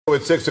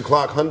At 6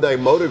 o'clock, Hyundai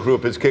Motor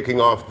Group is kicking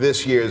off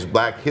this year's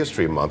Black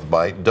History Month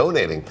by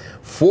donating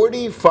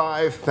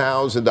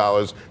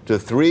 $45,000 to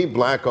 3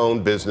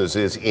 black-owned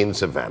businesses in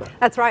Savannah.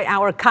 That's right.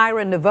 Our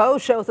Kyra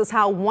Naveau shows us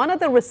how one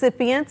of the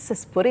recipients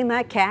is putting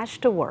that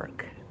cash to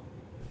work.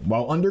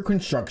 While under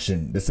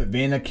construction, the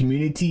Savannah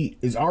community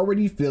is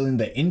already feeling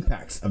the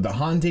impacts of the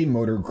Hyundai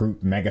Motor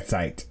Group mega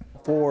site.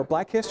 For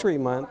Black History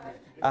Month,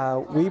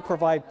 we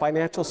provide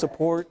financial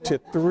support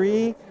to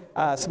 3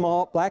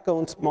 small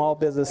black-owned small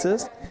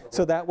businesses,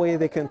 so that way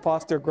they can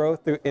foster growth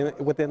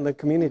within the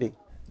community.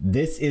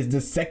 This is the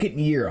second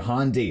year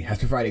Hyundai has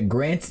provided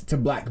grants to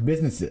black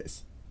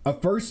businesses. A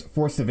first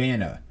for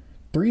Savannah.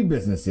 3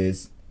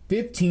 businesses,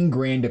 15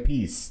 grand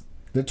apiece.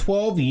 The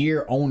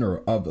 12-year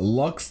owner of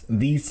Lux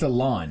the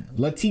Salon,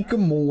 Latika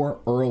Moore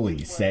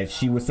Early, said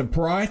she was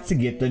surprised to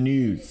get the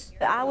news.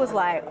 I was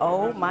like,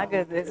 oh my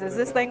goodness, is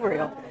this thing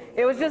real?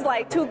 It was just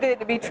like too good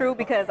to be true,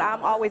 because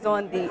I'm always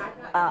on the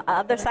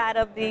other side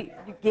of the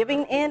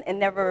giving in and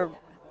never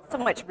so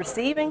much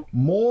receiving.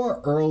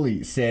 Moore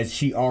Early says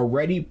she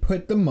already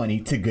put the money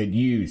to good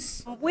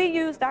use. We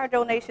used our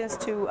donations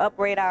to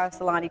upgrade our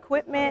salon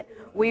equipment.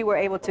 We were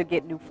able to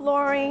get new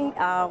flooring.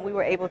 We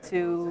were able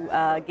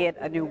to get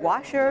a new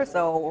washer.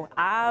 So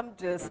I'm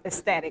just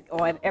ecstatic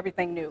on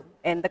everything new,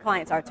 and the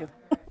clients are too.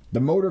 The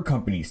motor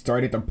company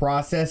started the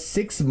process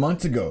 6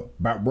 months ago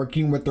by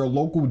working with their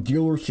local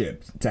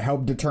dealerships to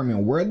help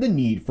determine where the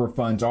need for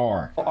funds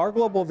are. Our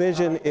global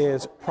vision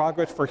is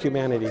progress for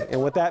humanity, and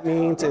what that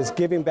means is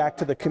giving back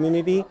to the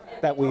community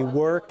that we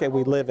work and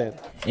we live in.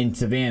 In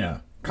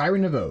Savannah, Kyra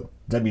Naveau,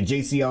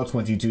 WJCL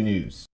 22 News.